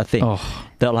 Not a thing. Oh.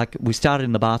 We started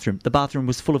in the bathroom. The bathroom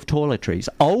was full of toiletries,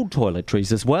 old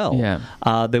toiletries as well. Yeah.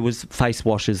 There was face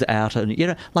washers out, and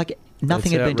nothing That's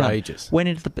had been outrageous. done. Went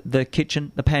into the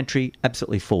kitchen, the pantry,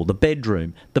 absolutely full. The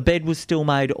bedroom, the bed was still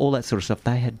made. All that sort of stuff.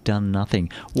 They had done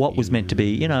nothing. What was meant to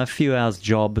be, a few hours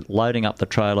job, loading up the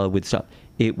trailer with stuff.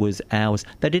 It was hours.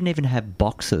 They didn't even have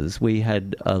boxes. We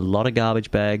had a lot of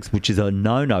garbage bags, which is a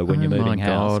no-no when you're moving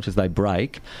house because they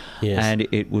break. Yes. And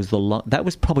it was that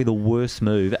was probably the worst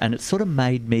move, and it sort of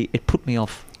it put me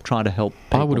off trying to help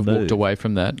people I would have move. walked away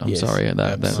from that. I'm Yes, sorry.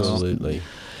 That was absolutely.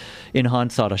 In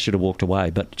hindsight, I should have walked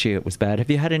away, but gee, it was bad. Have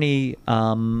you had any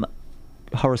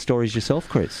horror stories yourself,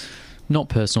 Chris? not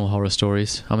personal horror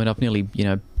stories. I mean, I've nearly,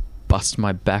 bust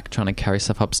my back trying to carry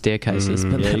stuff up staircases.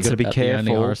 But Yeah, that's you've got to be about the only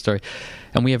careful. horror story.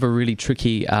 And we have a really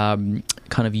tricky kind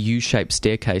of U-shaped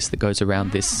staircase that goes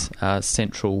around this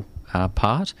central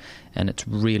part, and it's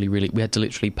really, really... We had to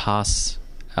literally pass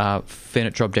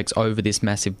furniture objects over this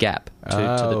massive gap to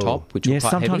the top, which was quite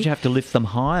sometimes heavy. you have to lift them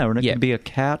higher, and it Yeah. can be a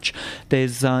couch.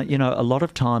 There's, a lot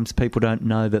of times people don't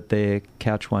know that their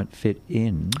couch won't fit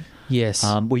in. Yes.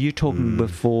 Were you talking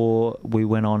before we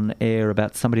went on air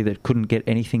about somebody that couldn't get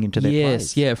anything into their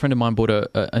place? Yes, yeah. A friend of mine bought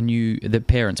the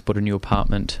parents bought a new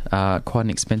apartment, quite an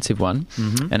expensive one,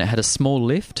 and it had a small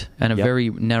lift and a very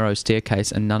narrow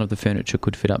staircase, and none of the furniture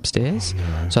could fit upstairs.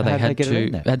 Oh, no. So they How'd had they get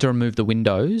it in there? to remove the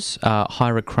windows,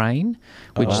 hire a crane,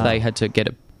 which they had to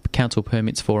get council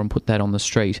permits for and put that on the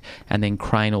street, and then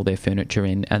crane all their furniture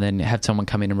in, and then have someone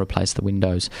come in and replace the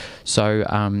windows. So,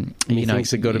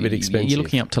 Methinks it got a bit expensive. You're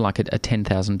looking up to like a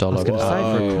 $10,000. I was going to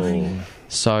say for a crane.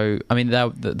 So, I mean,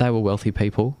 they were wealthy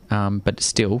people, but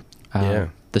still,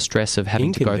 the stress of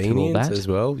having to go through all that as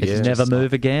well. It's Yeah. never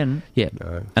move again. Yeah,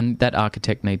 No. and that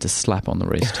architect needs a slap on the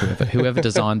wrist. Whoever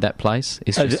designed that place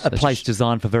is just, A place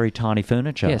designed for very tiny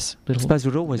furniture. Yes, I suppose it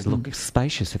would always look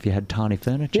spacious if you had tiny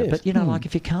furniture. Yes. But, like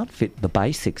if you can't fit the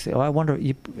basics, I wonder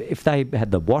if they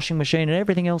had the washing machine and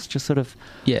everything else just sort of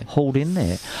hauled in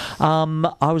there.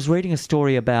 I was reading a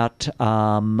story about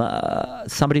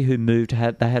somebody who moved.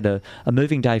 They had a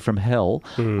moving day from hell.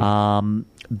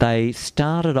 They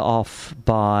started off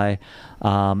by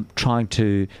trying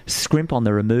to scrimp on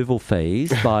the removal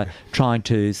fees by trying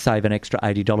to save an extra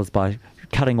 $80 by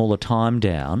cutting all the time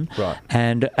down. Right.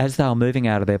 And as they were moving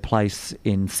out of their place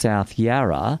in South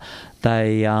Yarra,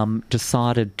 they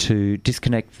decided to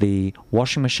disconnect the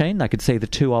washing machine. They could see the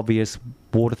two obvious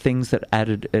water things that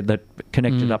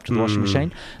connected up to the washing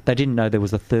machine. They didn't know there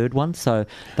was a third one, so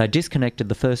they disconnected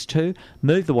the first two,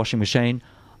 moved the washing machine.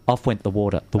 Off went the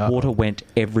water. The water went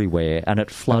everywhere, and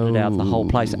it flooded out the whole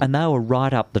place. And they were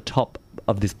right up the top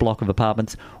of this block of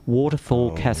apartments,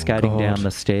 waterfall cascading down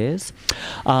the stairs.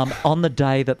 On the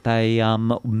day that they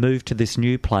moved to this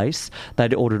new place,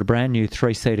 they'd ordered a brand new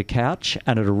 3-seater couch,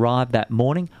 and it arrived that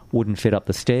morning, wouldn't fit up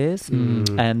the stairs,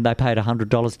 and they paid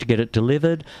 $100 to get it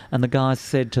delivered. And the guys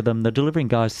said to them, the delivering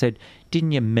guys said,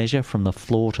 "Didn't you measure from the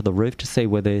floor to the roof to see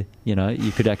whether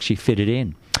you could actually fit it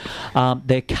in?"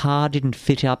 Their car didn't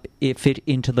fit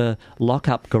into the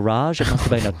lock-up garage. It must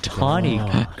have been a tiny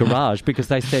garage, because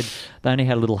they said they only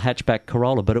had a little hatchback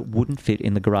Corolla, but it wouldn't fit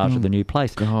in the garage of the new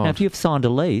place. Now, if you've signed a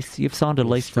lease,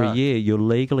 for a year, you're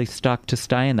legally stuck to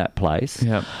stay in that place.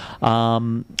 Yep.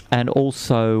 And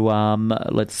also,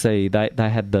 let's see, they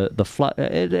had the flood.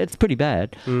 It's pretty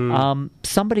bad.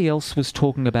 Somebody else was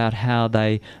talking about how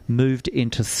they moved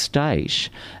interstate,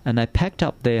 and they packed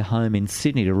up their home in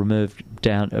Sydney to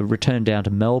return down to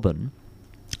Melbourne.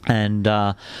 And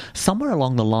somewhere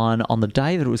along the line, on the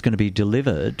day that it was going to be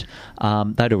delivered,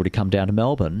 they'd already come down to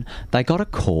Melbourne. They got a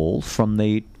call from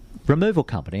the removal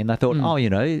company, and they thought, they're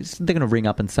going to ring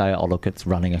up and say, "Oh, look, it's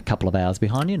running a couple of hours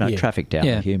behind, traffic down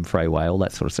the Hume Freeway, all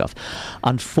that sort of stuff."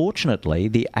 Unfortunately,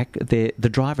 the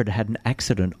driver had an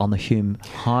accident on the Hume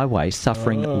Highway,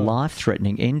 suffering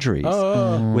life-threatening injuries.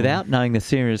 Without knowing the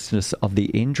seriousness of the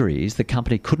injuries, the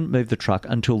company couldn't move the truck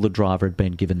until the driver had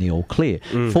been given the all clear.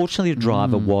 Fortunately, the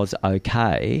driver was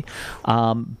okay,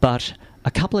 but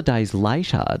a couple of days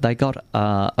later, they got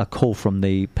a call from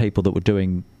the people that were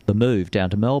doing the move down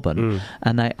to Melbourne,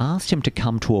 and they asked him to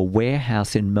come to a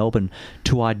warehouse in Melbourne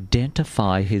to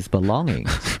identify his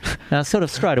belongings. Now, sort of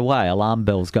straight away, alarm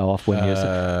bells go off when you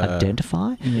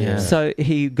identify. Yeah. So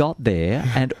he got there,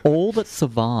 and all that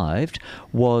survived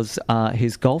was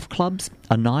his golf clubs,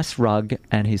 a nice rug,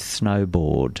 and his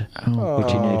snowboard,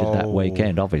 which he needed that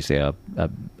weekend. Obviously, a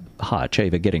high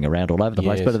achiever, getting around all over the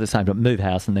place, but at the same time, move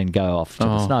house and then go off to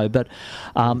the snow.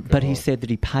 But he said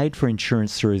that he paid for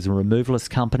insurance through his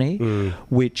removalist company,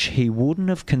 which he wouldn't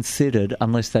have considered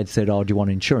unless they'd said, "Oh, do you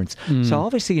want insurance?" So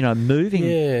obviously,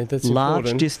 moving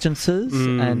large distances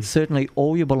and certainly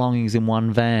all your belongings in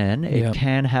one van, it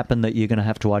can happen that you're going to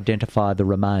have to identify the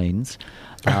remains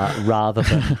rather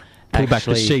than pull back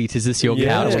the sheet. Is this your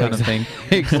couch kind of thing?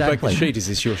 Exactly. Pull back the sheet. Is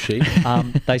this your sheet?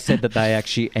 They said that they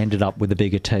actually ended up with a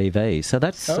bigger TV. So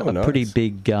that's a pretty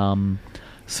big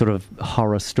sort of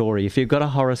horror story. If you've got a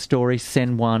horror story,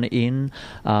 send one in.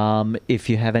 If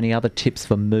you have any other tips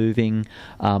for moving,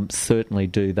 certainly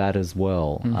do that as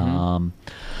well.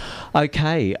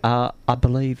 Okay, I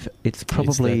believe it's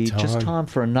probably just time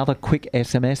for another quick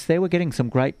SMS there. We're getting some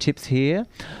great tips here.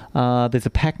 There's a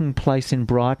packing place in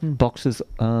Brighton. Boxes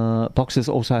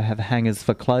also have hangers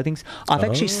for clothing. I've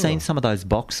actually seen some of those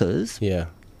boxes. Yeah.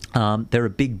 They're a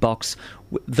big box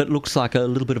that looks like a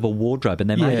little bit of a wardrobe, and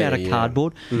they're made out of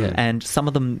cardboard. And some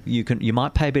of them you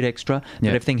might pay a bit extra, but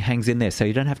everything hangs in there, so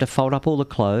you don't have to fold up all the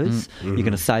clothes. You're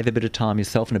going to save a bit of time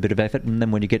yourself and a bit of effort, and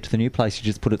then when you get to the new place, you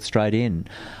just put it straight in.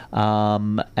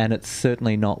 And it's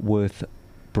certainly not worth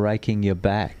breaking your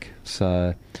back.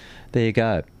 So there you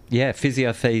go. Yeah,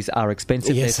 physio fees are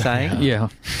expensive, they're saying.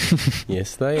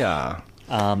 Yes, they are.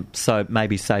 So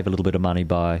maybe save a little bit of money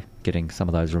by getting some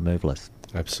of those removalists.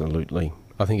 Absolutely.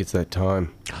 I think it's that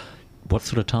time. What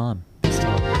sort of time? It's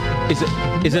time. Is it?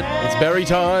 It's Barry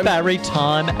time. Barry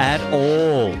time at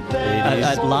all.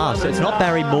 At last. It's not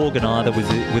Barry Morgan either with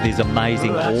his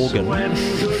amazing organ.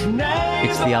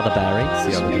 It's the other Barry.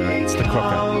 It's the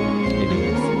crocker. It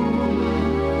is.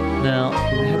 Now,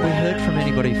 have we heard from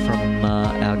anybody from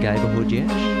our neighbourhood yet?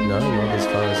 No, not as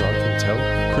far as I can tell.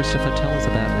 Christopher, tell us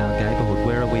about our neighbourhood.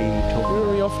 Where are we talking? Where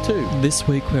are we off to? This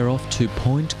week we're off to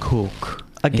Point Cook.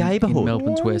 A neighbourhood? In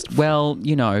Melbourne's West. Well,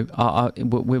 we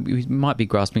might be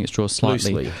grasping at straws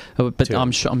slightly. Loosely. But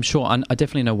I'm sure, I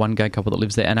definitely know one gay couple that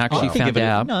lives there, and I actually found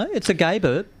out... No, it's a gay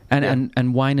bird.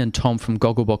 And Wayne and Tom from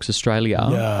Gogglebox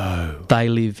Australia, they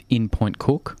live in Point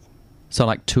Cook. So,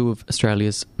 like, two of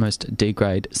Australia's most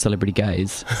D-grade celebrity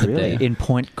gays. Really? In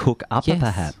Point Cook Upper,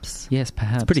 perhaps? Yes,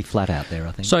 perhaps. It's pretty flat out there,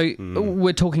 I think. So,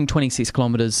 we're talking 26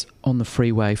 kilometres on the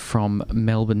freeway from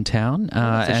Melbourne town.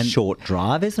 It's a short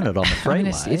drive, isn't it, on the freeway? I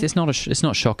mean, it's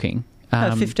not shocking.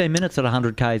 15 minutes at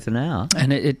 100 k's an hour.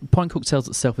 And Point Cook sells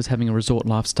itself as having a resort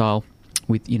lifestyle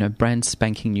with, brand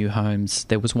spanking new homes.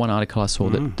 There was one article I saw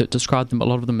that described them, a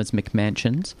lot of them as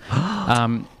McMansions.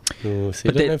 I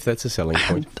don't know if that's a selling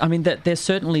point. I mean, they're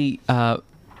certainly more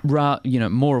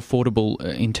affordable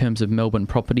in terms of Melbourne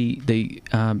property. The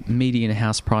median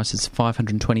house price is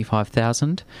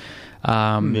 $525,000.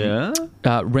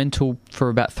 Rental for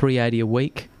about $380 a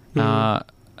week.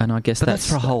 And I guess but that's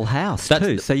for a whole house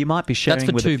too. So you might be sharing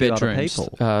for with two a few bedrooms.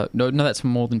 other people. No, that's for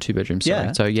more than 2 bedrooms. Sorry.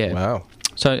 Yeah. So yeah. Wow.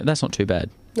 So that's not too bad.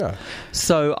 No.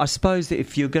 So I suppose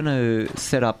if you're going to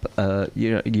set up,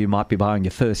 you might be buying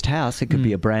your first house. It could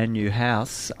be a brand new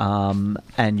house,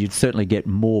 and you'd certainly get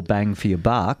more bang for your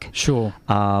buck. Sure.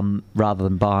 Rather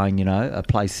than buying, a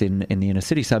place in the inner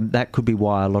city. So that could be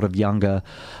why a lot of younger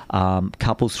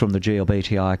couples from the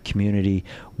GLBTI community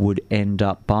would end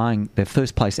up buying their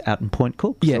first place out in Point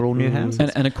Cook. Yeah. They're all new houses.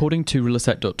 And according to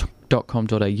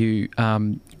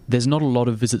realestate.com.au, there's not a lot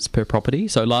of visits per property.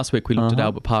 So last week we looked at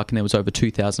Albert Park and there was over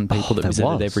 2,000 people that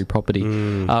visited every property.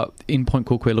 In Point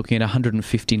Cook we're looking at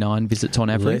 159 visits on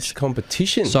average. Less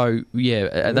competition. So,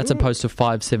 that's opposed to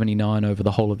 579 over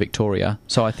the whole of Victoria.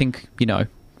 So I think,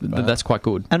 that's quite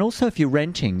good. And also if you're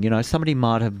renting, somebody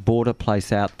might have bought a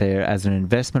place out there as an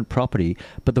investment property,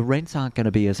 but the rents aren't going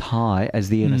to be as high as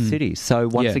the inner city. So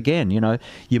once again,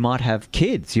 you might have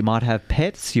kids, you might have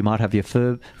pets, you might have your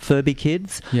Furby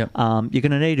kids. Yep. You're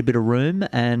going to need a bit of room,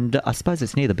 and I suppose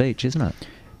it's near the beach, isn't it?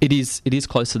 It is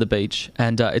close to the beach,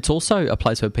 and it's also a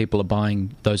place where people are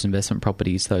buying those investment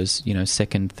properties, those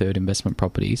second, third investment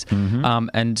properties. And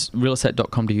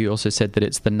realestate.com.au also said that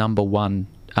it's the number one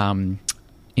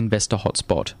investor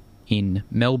hotspot in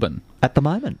Melbourne at the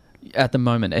moment.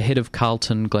 Ahead of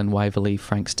Carlton, Glen Waverley,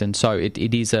 Frankston. So it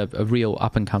is a real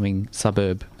up-and-coming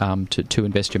suburb to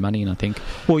invest your money in, I think.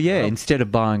 Well, instead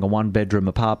of buying a one-bedroom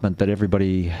apartment that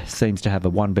everybody seems to have a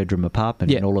one-bedroom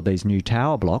apartment in all of these new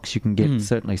tower blocks, you can get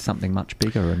certainly something much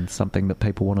bigger and something that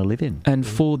people want to live in. And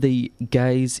for the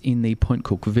gays in the Point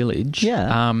Cook village...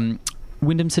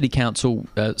 Wyndham City Council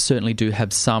certainly do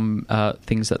have some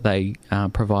things that they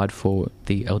provide for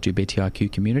the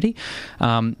LGBTIQ community.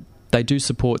 They do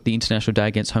support the International Day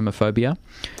Against Homophobia.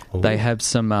 Ooh. They have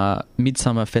some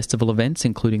midsummer festival events,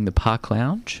 including the Park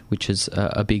Lounge, which is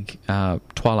a big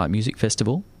twilight music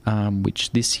festival, which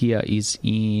this year is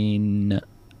in...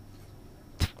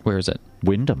 Where is it?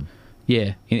 Wyndham.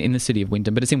 Yeah, in the city of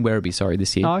Wyndham, but it's in Werribee,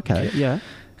 this year. Oh, okay, yeah.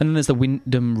 And then there's the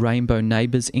Wyndham Rainbow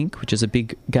Neighbours Inc., which is a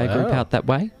big gay group out that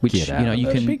way, which you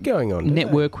can going on,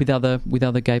 network with other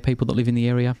gay people that live in the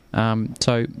area.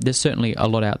 So there's certainly a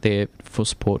lot out there for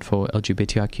support for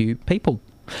LGBTIQ people.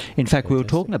 In fact, we were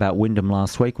talking about Wyndham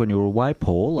last week when you were away,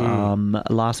 Paul.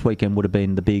 Last weekend would have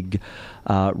been the big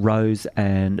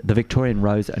the Victorian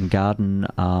Rose and Garden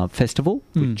Festival,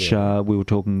 which we were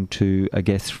talking to a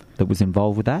guest that was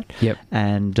involved with that. Yep.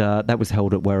 And that was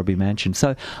held at Werribee Mansion.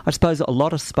 So I suppose a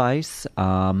lot of space,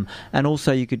 and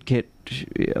also you could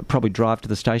probably drive to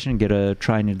the station and get a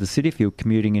train into the city if you're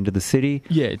commuting into the city.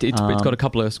 Yeah, it's got a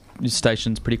couple of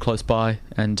stations pretty close by,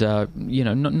 and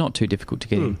not too difficult to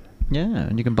get in. Yeah,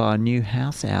 and you can buy a new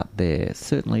house out there.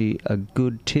 Certainly a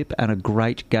good tip and a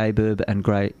great gayburb and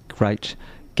great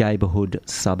gayborhood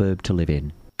suburb to live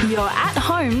in. You're at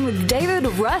home with David,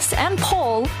 Russ and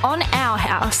Paul on Our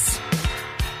House.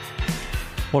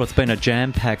 Well, it's been a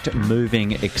jam-packed,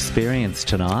 moving experience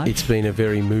tonight. It's been a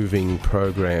very moving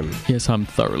program. Yes, I'm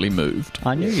thoroughly moved.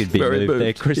 I knew you'd be moved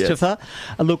there, Christopher.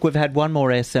 Yes. Look, we've had one more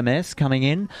SMS coming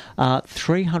in.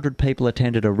 300 people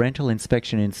attended a rental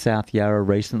inspection in South Yarra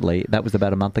recently. That was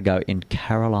about a month ago in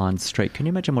Caroline Street. Can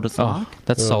you imagine what it's like?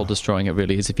 That's soul-destroying, it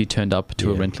really is, if you turned up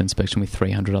to a rental inspection with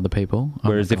 300 other people.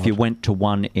 Whereas if you went to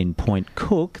one in Point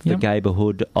Cook, the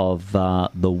gayborhood of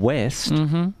the West...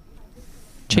 Mm-hmm.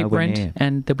 Cheap rent,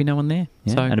 and there'll be no one there.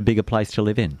 Yeah, so. And a bigger place to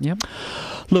live in. Yep.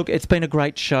 Look, it's been a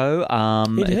great show.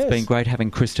 It's been great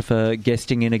having Christopher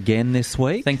guesting in again this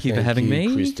week. Thank you for having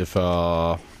me,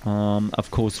 Christopher.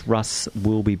 Of course, Russ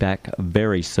will be back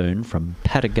very soon from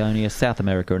Patagonia, South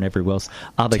America, and everywhere else.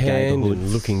 Other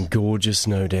gayborhoods. Looking gorgeous,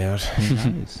 no doubt. Who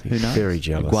knows? Who knows? Very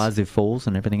jealous. Guazif Falls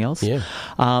and everything else. Yeah.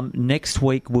 Next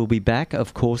week we'll be back,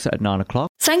 of course, at 9 o'clock.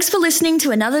 Thanks for listening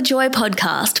to another Joy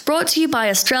podcast brought to you by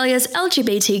Australia's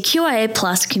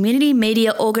LGBTQIA+ community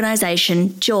media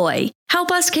organisation, Joy.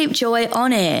 Help us keep Joy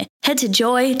on air. Head to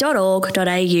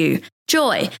joy.org.au.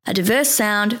 Joy, a diverse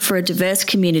sound for a diverse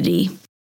community.